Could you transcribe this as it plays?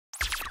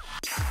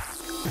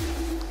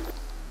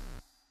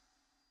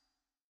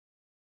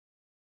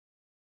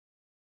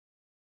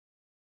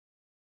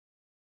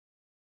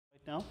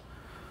now.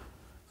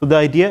 So the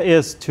idea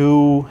is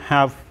to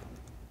have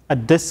a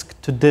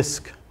disk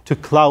to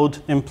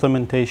cloud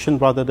implementation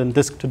rather than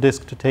disk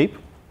to tape.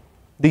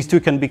 These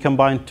two can be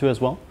combined too as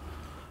well.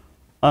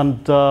 And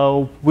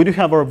we do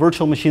have our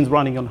virtual machines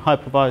running on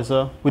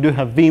hypervisor. We do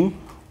have Veeam.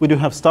 We do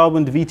have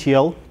StarWind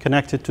VTL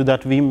connected to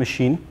that Veeam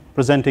machine,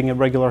 presenting a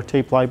regular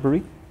tape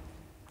library.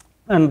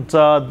 And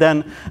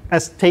then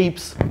as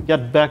tapes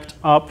get backed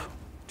up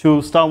to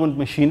StarWind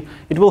machine,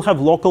 it will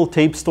have local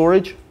tape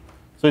storage.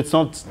 So it's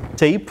not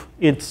tape,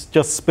 it's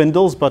just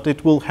spindles, but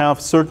it will have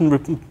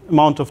certain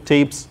amount of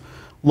tapes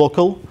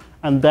local,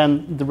 and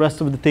then the rest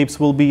of the tapes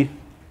will be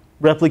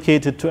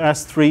replicated to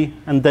S3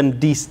 and then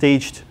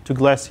destaged to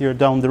Glacier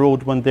down the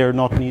road when they're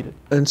not needed.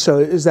 And so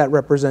is that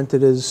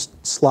represented as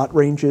slot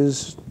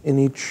ranges in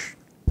each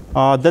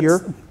tier?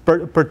 That's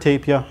per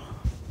tape, yeah.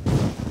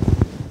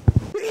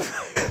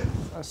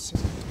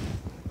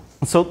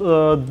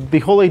 So the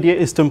whole idea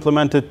is to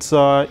implement it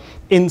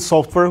in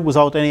software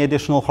without any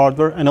additional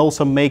hardware, and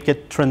also make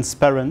it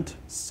transparent,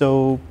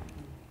 so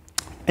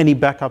any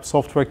backup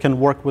software can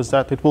work with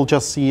that. It will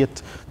just see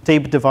it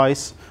tape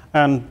device,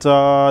 and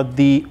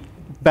the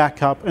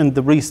backup and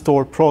the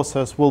restore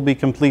process will be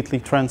completely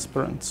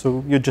transparent.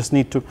 So you just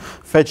need to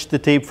fetch the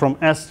tape from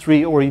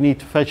S3, or you need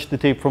to fetch the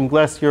tape from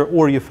Glacier,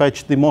 or you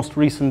fetch the most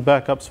recent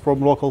backups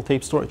from local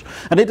tape storage.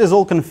 And it is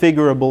all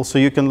configurable, so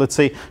you can, let's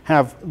say,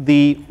 have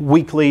the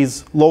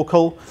weeklies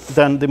local,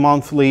 then the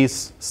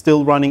monthlies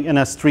still running in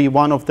S3,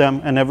 one of them,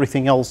 and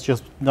everything else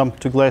just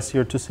dumped to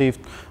Glacier to save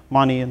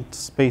money and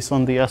space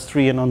on the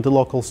S3 and on the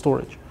local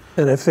storage.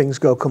 And if things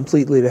go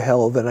completely to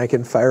hell, then I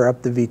can fire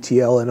up the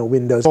VTL in a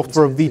Windows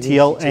software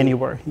VTL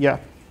anywhere, yeah.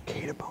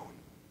 Catabone.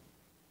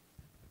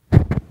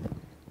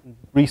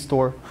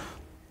 Restore.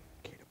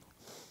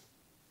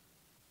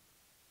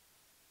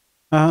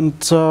 And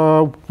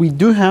we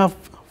do have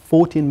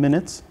 14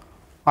 minutes.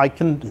 I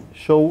can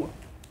show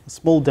a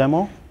small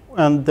demo,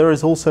 and there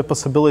is also a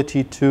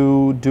possibility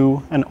to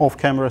do an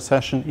off-camera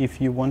session if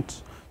you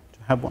want to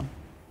have one.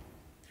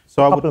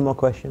 So a couple more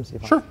questions.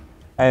 Sure.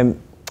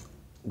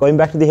 Going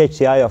back to the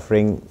HCI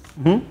offering,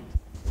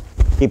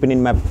 keeping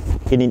in mind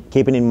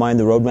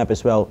the roadmap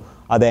as well,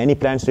 are there any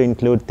plans to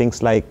include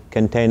things like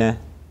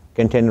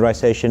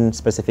containerization,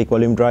 specific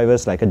volume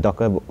drivers, like a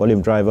Docker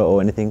volume driver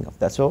or anything of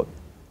that sort?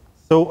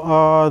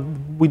 So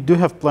we do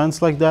have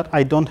plans like that.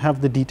 I don't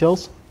have the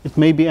details. It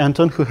may be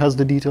Anton who has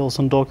the details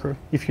on Docker,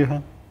 if you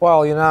have.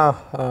 Well, you know,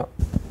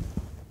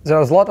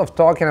 there's a lot of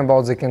talking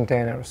about the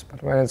containers,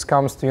 but when it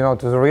comes to,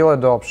 to the real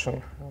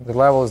adoption, the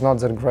level is not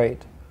that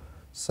great.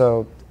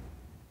 So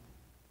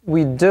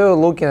we do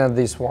looking at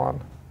this one,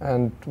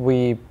 and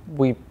we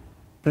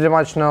pretty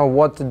much know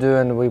what to do,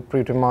 and we're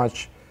pretty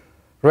much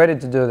ready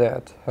to do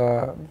that.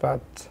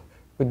 But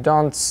we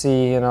don't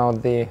see,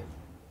 the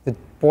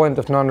point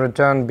of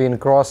non-return being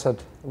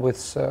crossed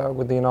with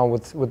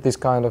this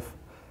kind of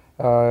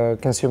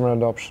consumer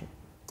adoption.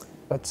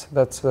 That's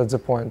the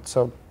point.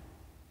 So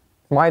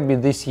it might be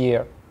this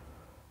year,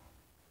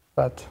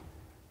 but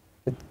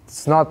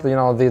it's not,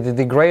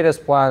 the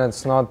greatest plan.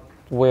 It's not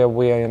where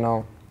we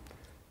are,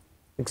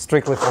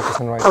 strictly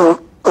focusing right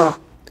now.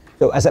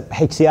 So as a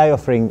HCI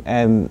offering,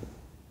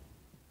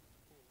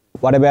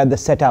 what about the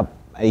setup?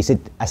 Is it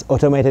as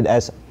automated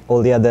as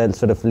all the other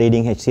sort of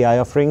leading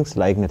HCI offerings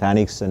like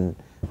Nutanix and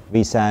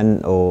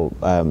vSAN or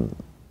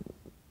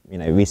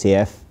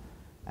VCF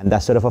and that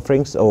sort of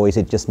offerings, or is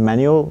it just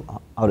manual?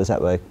 How does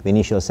that work, the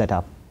initial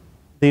setup?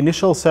 The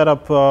initial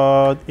setup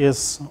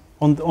is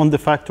on the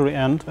factory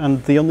end,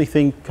 and the only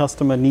thing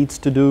customer needs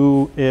to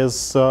do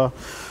is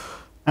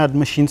add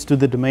machines to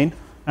the domain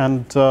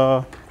and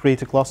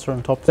create a cluster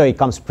on top. So it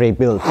comes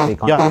pre-built?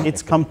 Yeah,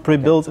 it's come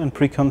pre-built and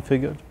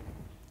pre-configured.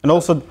 And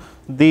also,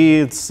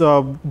 there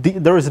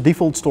is a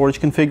default storage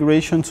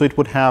configuration, so it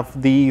would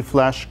have the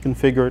flash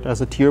configured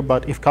as a tier,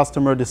 but if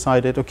customer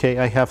decided, okay,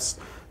 I have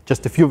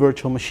just a few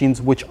virtual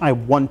machines which I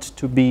want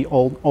to be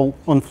all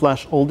on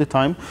flash all the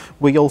time,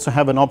 we also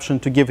have an option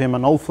to give him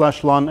an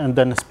all-flash LAN and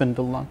then a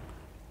spindle LAN.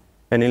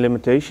 Any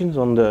limitations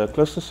on the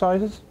cluster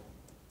sizes?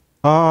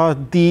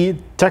 The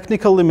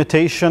technical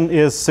limitation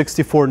is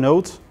 64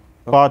 nodes,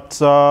 but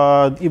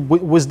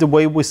with the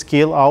way we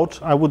scale out,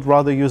 I would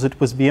rather use it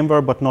with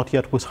VMware, but not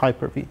yet with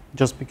Hyper-V,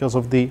 just because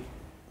of the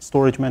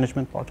storage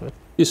management part of it.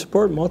 Do you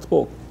support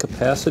multiple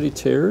capacity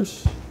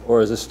tiers,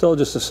 or is it still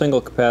just a single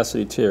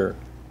capacity tier?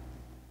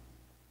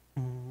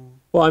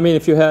 Well, I mean,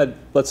 if you had,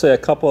 let's say, a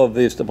couple of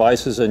these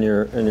devices in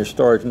your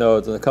storage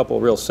nodes and a couple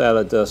of real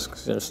SATA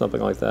disks,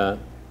 something like that.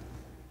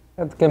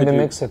 It can be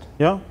mixed.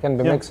 Yeah. Can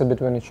be mixed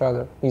between each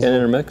other. Can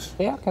intermix?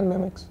 Yeah, can be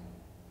mixed.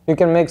 You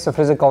can mix a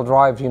physical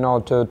drive, to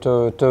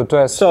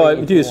S3.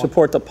 So do you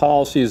support the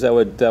policies that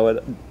would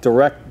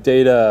direct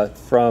data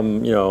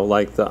from,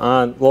 like the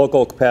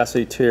local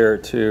capacity tier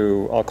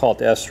to, I'll call it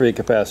the S3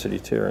 capacity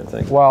tier and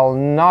things? Well,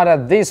 not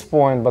at this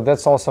point, but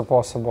that's also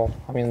possible.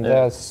 I mean,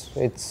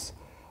 it's.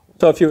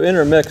 So if you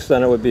intermix,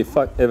 then it would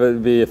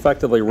be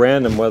effectively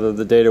random whether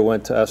the data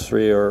went to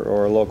S3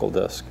 or a local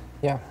disk.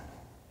 Yeah.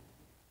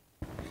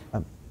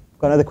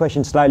 Got another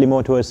question slightly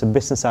more towards the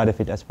business side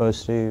of it as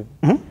opposed to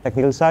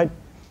technical side.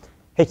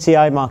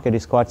 HCI market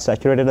is quite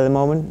saturated at the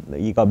moment.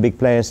 You got big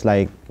players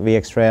like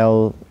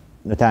VxRail,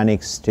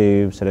 Nutanix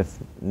to sort of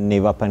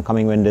new up and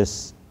coming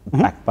vendors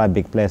backed by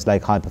big players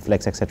like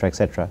Hyperflex, etc.,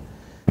 etc.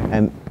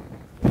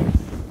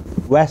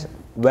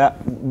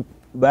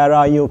 Where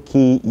are your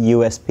key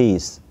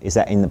USPs? Is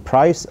that in the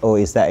price or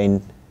is that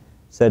in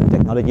certain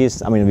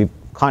technologies? I mean, we've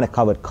kind of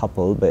covered a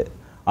couple, but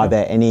are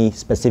there any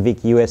specific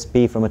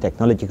USP from a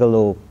technological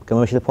or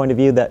commercial point of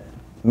view that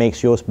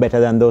makes yours better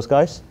than those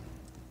guys?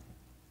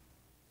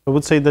 I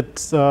would say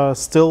that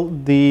still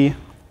the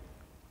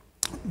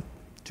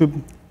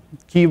two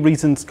key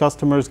reasons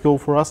customers go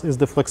for us is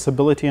the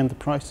flexibility and the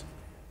price.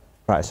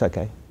 Price,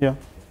 okay. Yeah.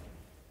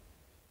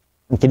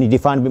 And can you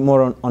define a bit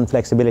more on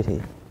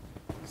flexibility?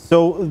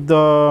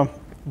 So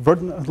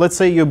let's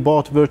say you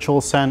bought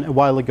Virtual SAN a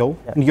while ago,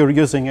 and you're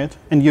using it,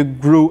 and you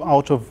grew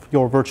out of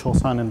your Virtual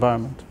SAN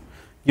environment.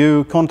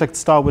 You contact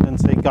StarWind and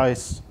say,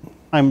 guys,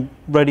 I'm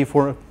ready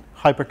for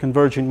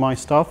hyper-converging my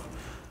stuff.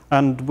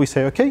 And we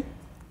say, OK.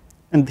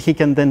 And he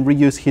can then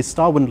reuse his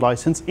StarWind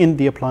license in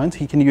the appliance.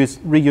 He can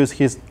reuse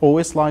his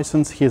OS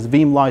license, his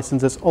Veeam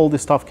licenses. All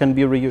this stuff can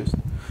be reused.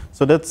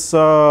 So that's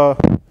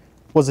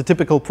was a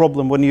typical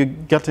problem when you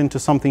get into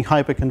something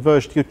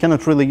hyper-converged. You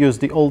cannot really use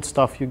the old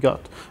stuff you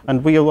got.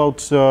 And we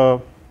allowed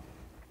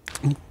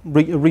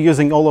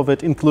reusing all of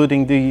it,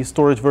 including the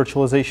storage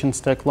virtualization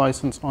stack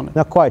license on it.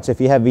 Not quite. So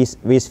if you have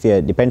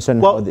vSphere, depends on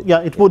well,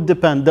 yeah, it would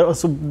depend. There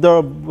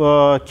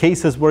are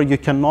cases where you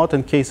cannot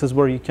and cases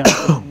where you can.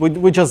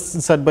 we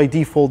just said by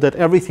default that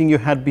everything you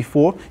had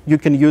before, you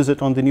can use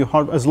it on the new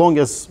hardware. As long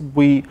as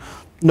we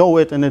know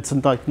it and it's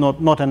like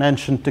not an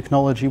ancient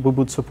technology, we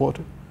would support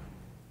it.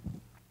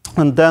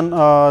 And then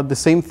the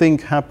same thing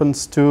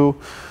happens to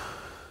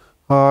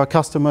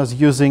customers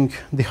using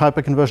the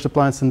hyper-converged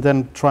appliance and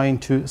then trying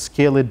to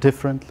scale it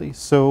differently.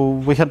 So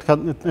we had,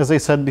 as I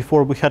said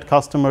before, we had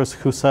customers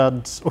who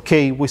said,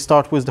 OK, we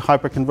start with the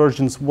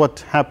hyper-convergence. What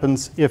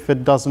happens if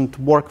it doesn't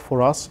work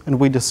for us? And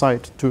we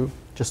decide to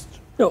just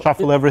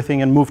shuffle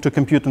everything and move to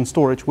compute and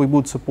storage. We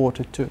would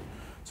support it too.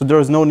 So there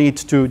is no need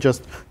to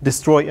just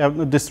destroy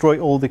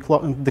all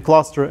the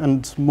cluster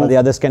and move. Well, the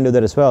others can do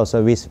that as well.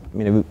 So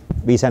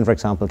vSAN, for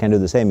example, can do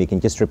the same. You can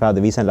just strip out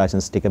the vSAN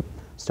license, stick a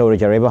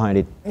storage array behind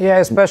it. Yeah,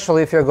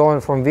 especially if you're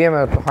going from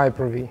VMware to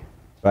Hyper-V.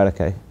 Right,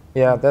 okay.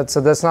 Yeah, that's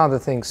another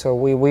thing. So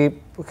we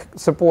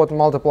support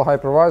multiple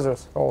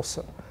hypervisors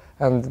also.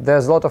 And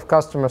there's a lot of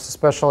customers,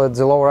 especially at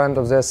the lower end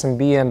of the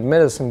SMB and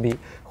mid SMB,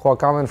 who are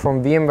coming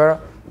from VMware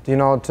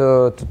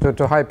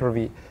to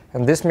Hyper-V.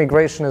 And this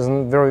migration is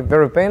very,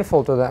 very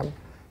painful to them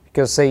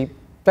because they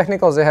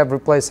have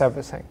replaced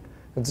everything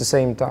at the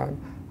same time.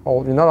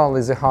 Not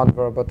only the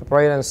hardware, but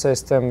operating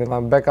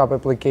system, backup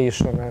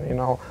application, and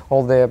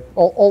all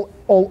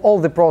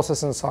the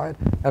process inside.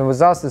 And with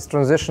us, this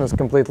transition is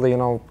completely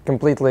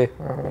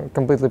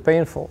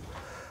painful.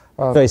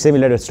 So it's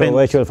similar to StarWind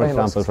Virtual, for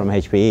example, from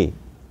HPE.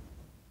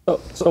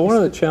 So one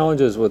of the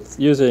challenges with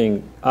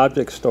using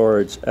object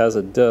storage as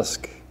a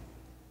disk,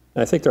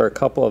 and I think there are a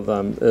couple of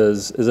them,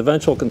 is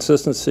eventual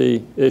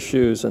consistency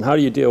issues, and how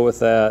do you deal with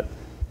that?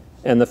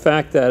 And the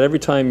fact that every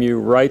time you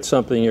write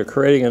something, you're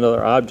creating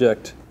another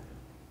object.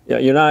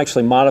 You're not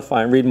actually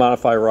modifying, read,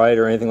 modify, write,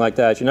 or anything like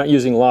that. You're not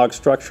using log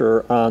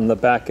structure on the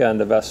back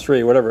end of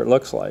S3, whatever it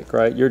looks like,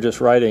 right? You're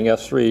just writing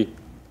S3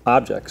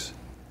 objects.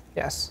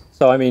 Yes.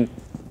 So I mean,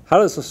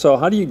 how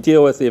do you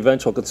deal with the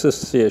eventual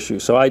consistency issue?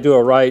 So I do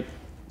a write,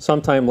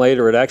 sometime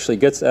later it actually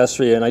gets to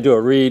S3, and I do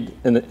a read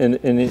in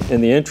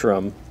the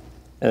interim,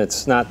 and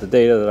it's not the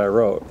data that I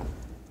wrote.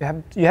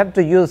 You have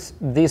to use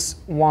this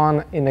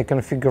one in a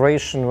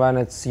configuration when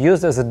it's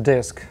used as a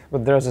disk,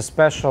 but there's a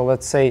special,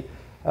 let's say,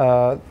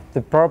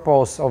 the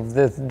purpose of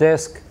this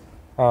disk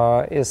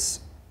is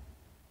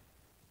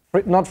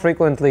not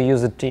frequently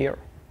use a tier.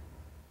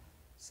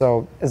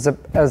 So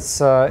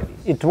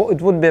it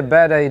would be a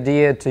bad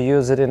idea to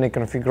use it in a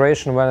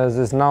configuration where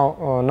there's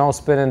no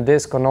spinning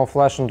disk or no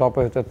flash on top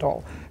of it at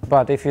all.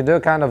 But if you do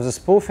kind of the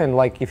spoofing,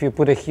 like if you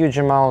put a huge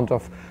amount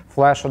of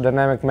flash or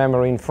dynamic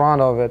memory in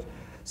front of it,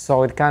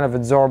 so it kind of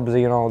absorbs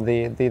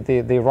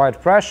the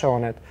right pressure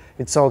on it,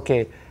 it's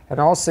okay. And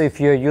also if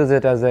you use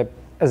it as a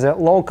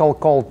local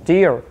call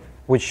tier,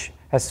 which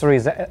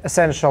S3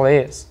 essentially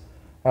is,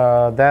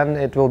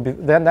 then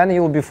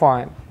you'll be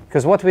fine.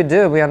 Because what we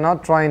do, we are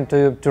not trying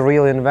to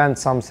really invent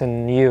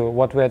something new.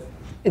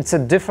 It's a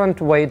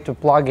different way to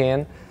plug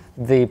in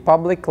the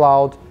public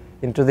cloud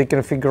into the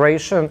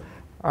configuration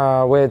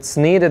where it's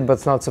needed but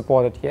it's not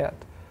supported yet.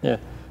 Yeah.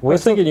 I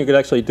was thinking you could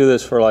actually do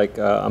this for like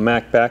a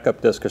Mac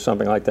backup disk or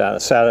something like that, a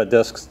SATA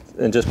disk,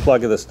 and just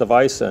plug this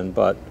device in,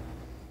 but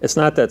it's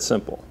not that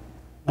simple.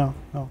 No.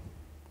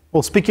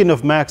 Well, speaking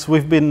of Macs,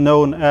 we've been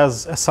known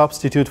as a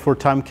substitute for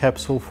time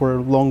capsule for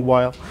a long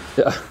while.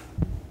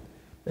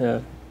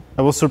 Yeah.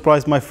 I was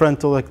surprised my friend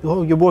told, like,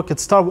 oh, you work at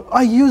StarWind.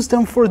 I use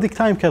them for the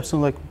time capsule.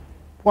 I'm like,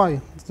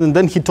 why? And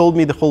then he told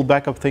me the whole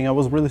backup thing. I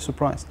was really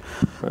surprised.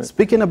 Right.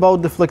 Speaking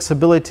about the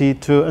flexibility,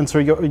 to answer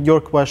your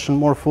question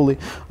more fully,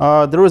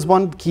 there is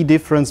one key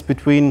difference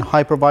between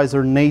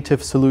hypervisor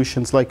native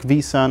solutions like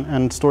vSAN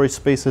and Storage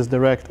Spaces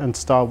Direct and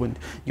StarWind.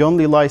 You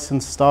only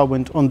license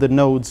StarWind on the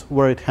nodes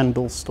where it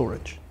handles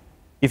storage.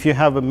 If you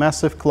have a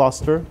massive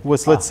cluster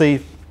with, let's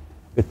say,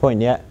 Good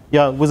point, yeah.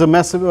 yeah, with a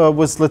massive,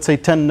 with let's say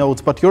 10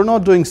 nodes, but you're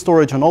not doing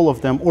storage on all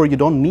of them, or you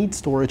don't need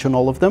storage on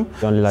all of them.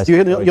 You only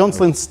You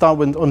only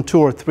StarWind on 2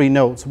 or 3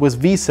 nodes. With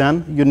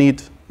vSAN, you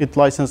need it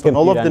licensed on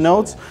all of the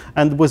nodes,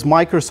 and with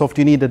Microsoft,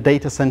 you need a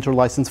data center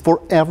license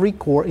for every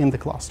core in the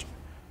cluster.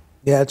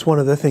 Yeah, it's one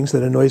of the things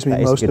that annoys me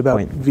That is a most good about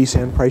point.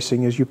 vSAN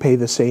pricing is you pay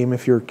the same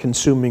if you're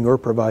consuming or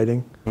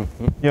providing.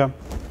 Yeah.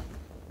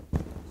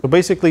 So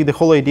basically, the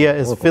whole idea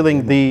is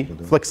filling the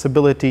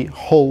flexibility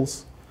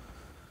holes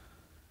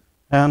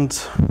and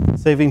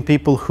saving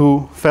people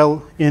who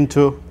fell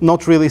into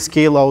not really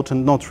scale out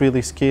and not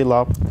really scale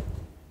up.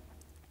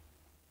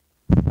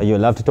 Are you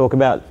allowed to talk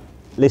about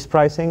list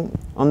pricing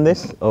on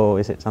this, or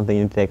is it something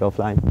you take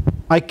offline?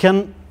 I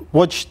can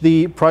watch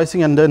the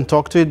pricing and then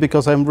talk to it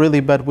because I'm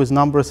really bad with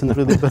numbers and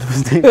really bad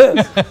with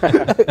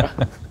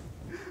data.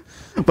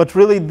 But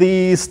really,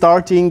 the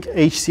starting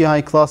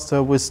HCI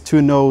cluster with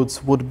 2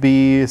 nodes would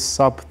be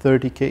sub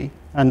 30K.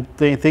 And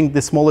I think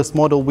the smallest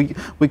model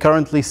we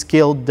currently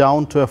scaled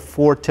down to a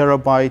 4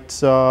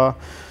 terabyte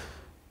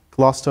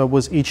cluster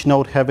with each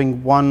node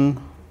having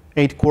one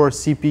 8-core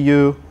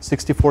CPU,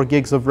 64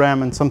 gigs of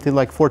RAM, and something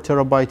like 4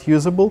 terabyte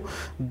usable.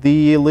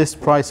 The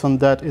list price on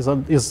that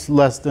is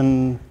less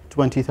than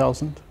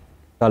 $20,000.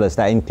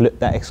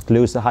 That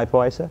excludes the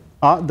hypervisor?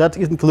 That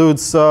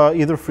includes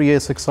either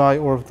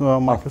FreeSXi or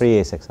Microsoft.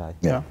 FreeSXi.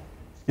 Yeah,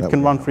 it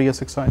can run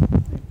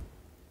FreeSXi.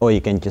 Or you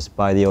can just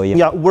buy the OEM.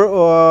 Yeah,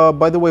 we're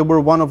by the way,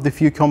 we're one of the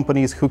few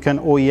companies who can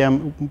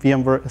OEM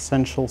VMware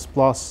Essentials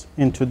Plus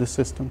into the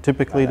system.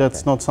 Typically,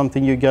 that's not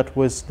something you get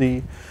with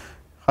the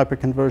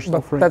hyperconversion But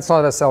offering. that's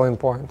not a selling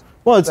point.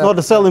 Well, it's not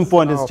a selling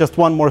point. It's just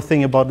one more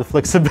thing about the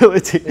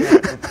flexibility.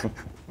 Yeah.